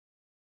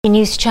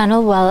News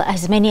channel, while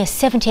as many as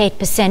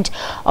 78%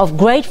 of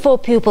grade 4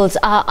 pupils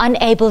are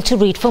unable to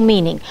read for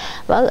meaning.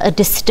 Well, a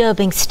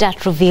disturbing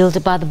stat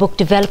revealed by the Book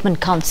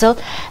Development Council.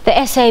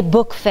 The SA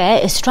Book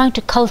Fair is trying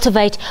to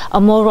cultivate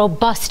a more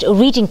robust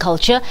reading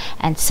culture,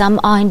 and some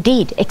are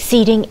indeed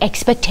exceeding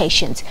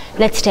expectations.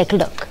 Let's take a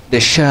look.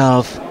 The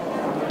shelf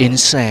in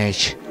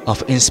search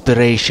of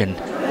inspiration.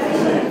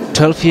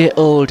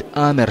 12-year-old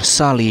Amir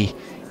Sali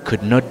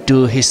could not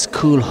do his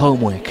school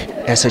homework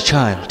as a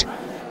child.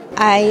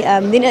 I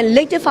then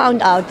later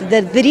found out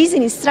that the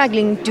reason he's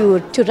struggling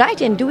to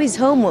write and do his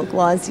homework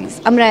was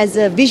Amra has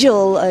a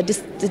visual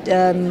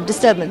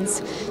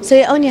disturbance. So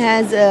he only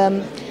has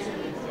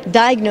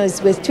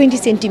diagnosed with 20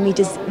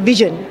 centimeters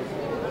vision.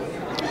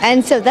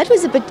 And so that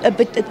was a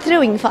bit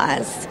throwing for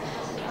us.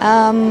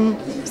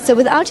 So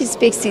without his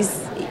specs,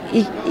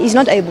 he's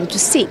not able to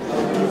see.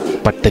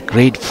 But the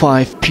grade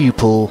 5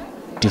 pupil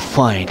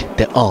defied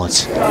the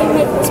odds.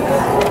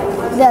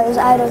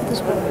 I wrote this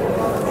book.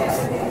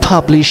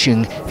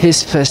 Publishing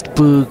his first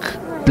book,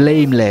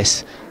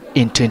 Blameless,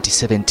 in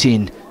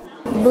 2017.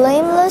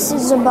 Blameless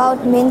is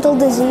about mental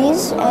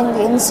disease and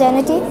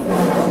insanity.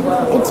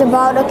 It's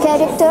about a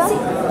character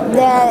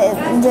that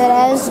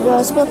has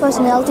a split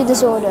personality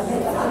disorder.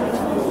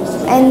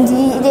 And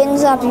he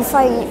ends up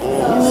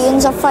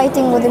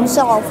fighting with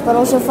himself, but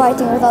also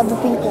fighting with other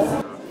people.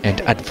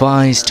 And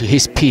advice to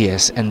his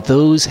peers and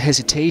those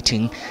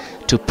hesitating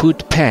to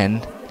put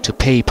pen to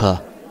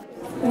paper.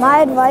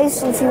 My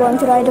advice, if you want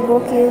to write a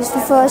book, is to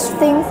first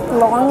think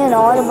long and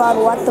hard about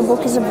what the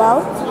book is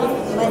about.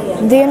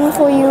 Then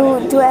for you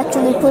to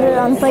actually put it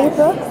on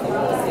paper.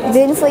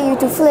 Then for you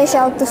to flesh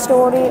out the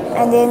story,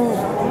 and then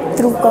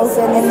through COVID,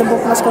 and then the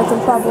book must go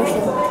through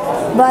publishing.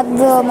 But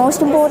the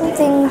most important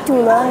thing to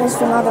learn is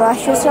to not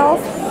rush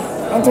yourself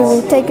and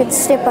to take it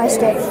step by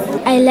step.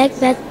 I like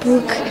that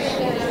book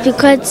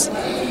because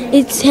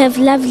it has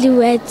lovely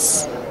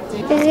words.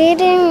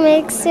 Reading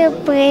makes your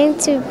brain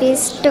to be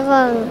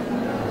strong.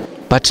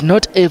 But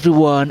not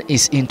everyone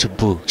is into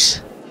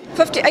books.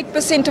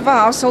 58% of our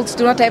households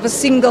do not have a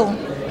single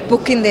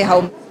book in their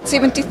home.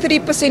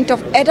 73%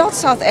 of adult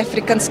South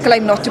Africans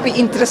claim not to be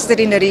interested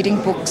in reading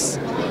books.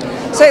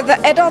 So if the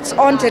adults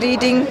aren't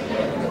reading,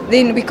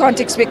 then we can't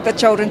expect the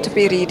children to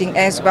be reading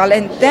as well.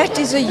 And that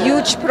is a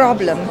huge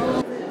problem.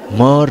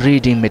 More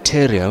reading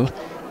material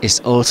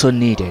is also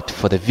needed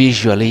for the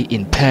visually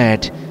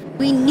impaired.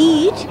 We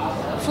need,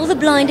 for the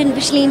blind and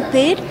visually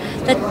impaired,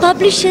 that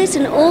publishers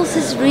and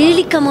authors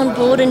really come on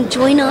board and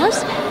join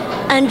us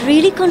and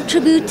really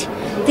contribute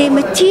their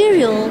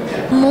material.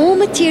 More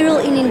material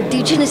in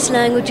indigenous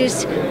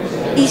languages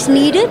is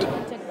needed.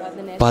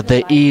 But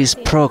there is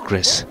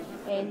progress.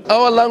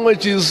 Our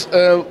languages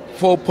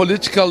for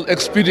political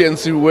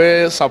experience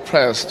were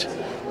suppressed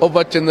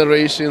over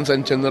generations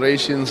and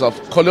generations of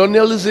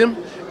colonialism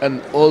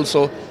and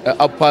also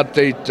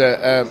apartheid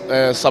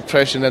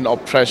suppression and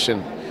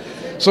oppression.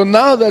 So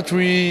now that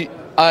we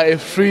are a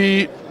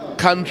free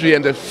country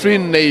and a free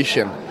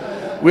nation,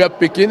 we are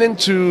beginning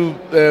to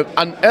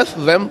unearth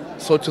them,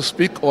 so to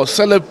speak, or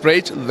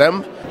celebrate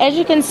them. As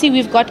you can see,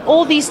 we've got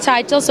all these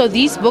titles, so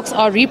these books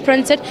are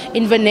reprinted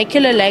in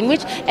vernacular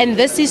language, and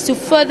this is to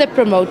further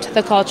promote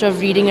the culture of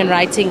reading and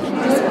writing.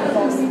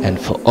 And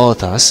for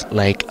authors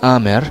like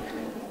Amir,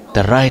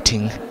 the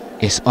writing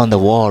is on the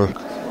wall.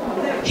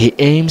 He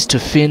aims to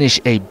finish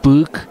a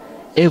book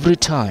every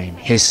time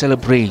he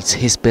celebrates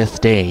his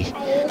birthday.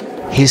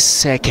 His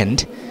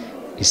second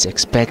is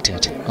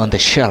expected on the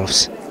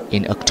shelves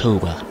in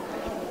October.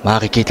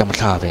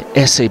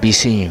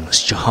 SABC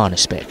News,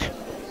 Johannesburg.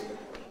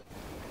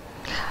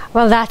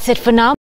 Well, that's it for now.